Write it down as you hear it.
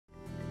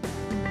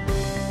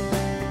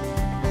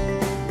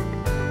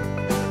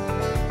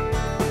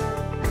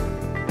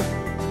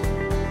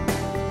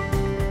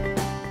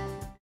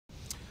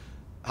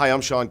Hi,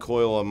 I'm Sean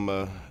Coyle. I'm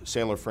a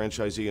Sandler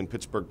franchisee in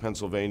Pittsburgh,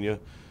 Pennsylvania.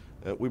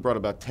 We brought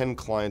about 10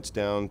 clients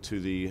down to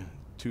the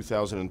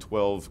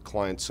 2012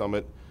 Client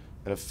Summit,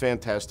 and a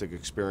fantastic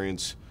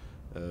experience.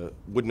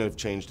 Wouldn't have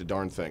changed a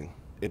darn thing.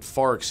 It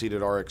far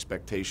exceeded our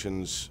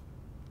expectations,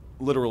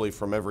 literally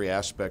from every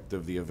aspect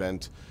of the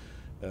event.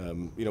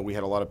 We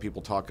had a lot of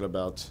people talking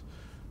about,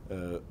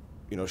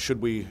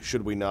 should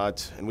we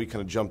not, and we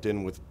kind of jumped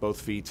in with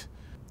both feet.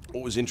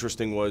 What was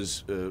interesting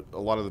was a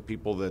lot of the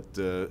people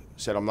that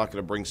said, I'm not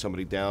going to bring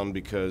somebody down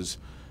because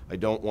I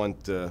don't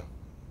want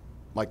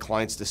my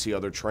clients to see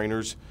other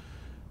trainers,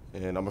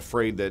 and I'm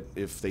afraid that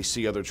if they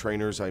see other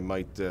trainers, I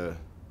might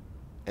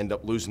end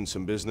up losing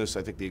some business.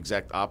 I think the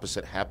exact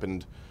opposite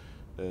happened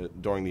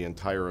during the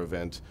entire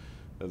event.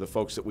 The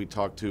folks that we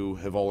talked to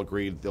have all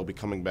agreed they'll be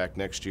coming back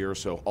next year,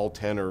 so all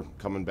 10 are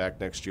coming back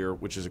next year,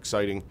 which is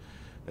exciting,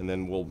 and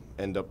then we'll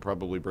end up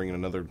probably bringing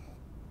another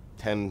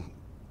 10,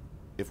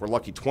 if we're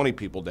lucky, 20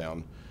 people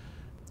down.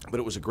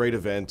 But it was a great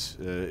event.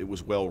 It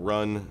was well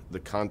run. The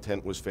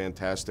content was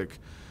fantastic.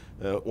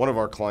 One of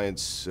our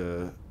clients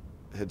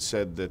had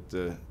said that,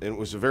 and it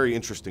was a very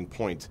interesting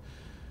point.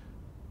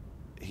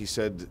 He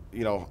said,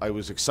 I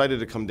was excited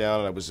to come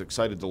down and I was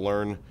excited to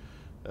learn,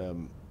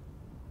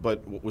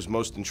 but what was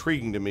most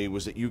intriguing to me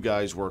was that you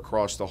guys were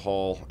across the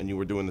hall and you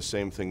were doing the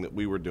same thing that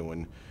we were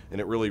doing, and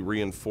it really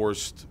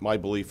reinforced my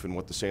belief in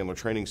what the Sandler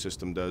training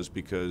system does,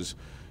 because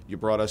you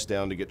brought us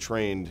down to get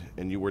trained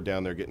and you were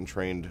down there getting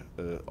trained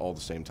all at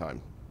the same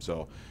time.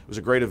 So it was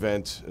a great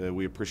event.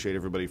 We appreciate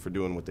everybody for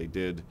doing what they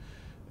did,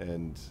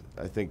 and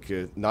I think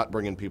not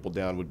bringing people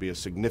down would be a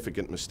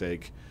significant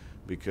mistake,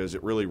 because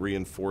it really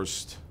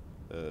reinforced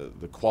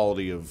the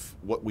quality of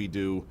what we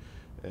do,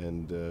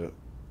 and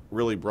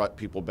really brought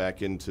people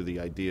back into the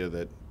idea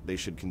that they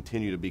should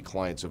continue to be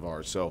clients of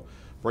ours. So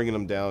bringing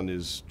them down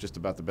is just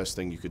about the best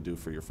thing you could do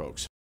for your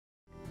folks.